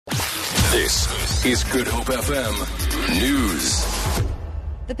This is Good Hope FM News.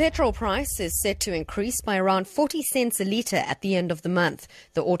 The petrol price is set to increase by around 40 cents a litre at the end of the month.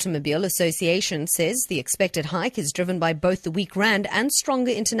 The Automobile Association says the expected hike is driven by both the weak rand and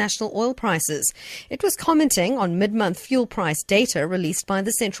stronger international oil prices. It was commenting on mid-month fuel price data released by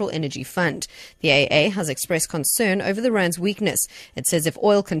the Central Energy Fund. The AA has expressed concern over the rand's weakness. It says if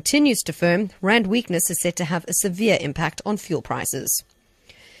oil continues to firm, rand weakness is set to have a severe impact on fuel prices.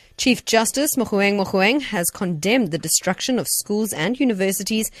 Chief Justice Mogoeng has condemned the destruction of schools and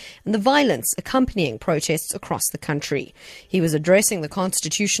universities and the violence accompanying protests across the country. He was addressing the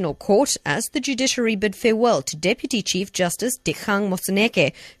Constitutional Court as the judiciary bid farewell to Deputy Chief Justice Dikgang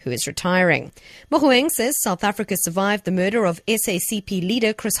Motsoeneke, who is retiring. Mogoeng says South Africa survived the murder of SACP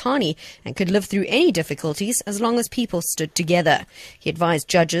leader Chris Hani and could live through any difficulties as long as people stood together. He advised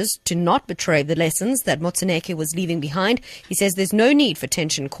judges to not betray the lessons that Motsoeneke was leaving behind. He says there's no need for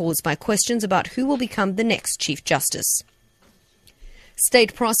tension caused by questions about who will become the next Chief Justice.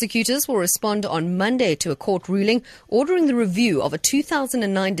 State prosecutors will respond on Monday to a court ruling ordering the review of a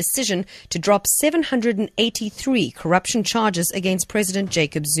 2009 decision to drop 783 corruption charges against President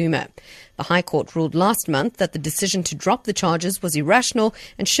Jacob Zuma. The High Court ruled last month that the decision to drop the charges was irrational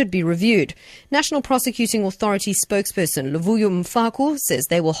and should be reviewed. National Prosecuting Authority spokesperson Luvuyo Mfaku says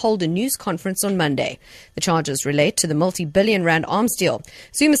they will hold a news conference on Monday. The charges relate to the multi-billion rand arms deal.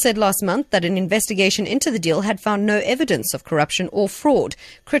 Zuma said last month that an investigation into the deal had found no evidence of corruption or fraud.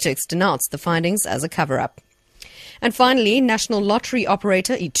 Critics denounced the findings as a cover-up. And finally, national lottery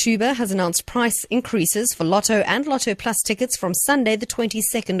operator Ituba has announced price increases for Lotto and Lotto Plus tickets from Sunday, the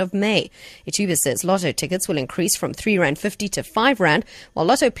 22nd of May. Ituba says Lotto tickets will increase from R3.50 to R5, while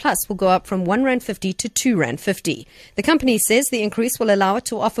Lotto Plus will go up from R1.50 to R2.50. The company says the increase will allow it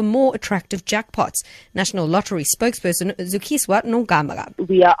to offer more attractive jackpots. National Lottery spokesperson Zukiswa Nongamara.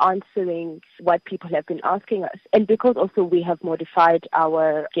 We are answering what people have been asking us. And because also we have modified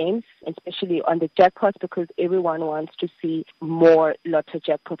our games, especially on the jackpots, because everyone wants to see more lotto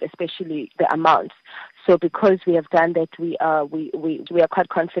jackpot, especially the amounts. So because we have done that, we are quite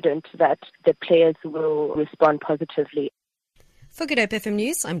confident that the players will respond positively. For Good Hope FM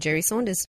News, I'm Jerry Saunders.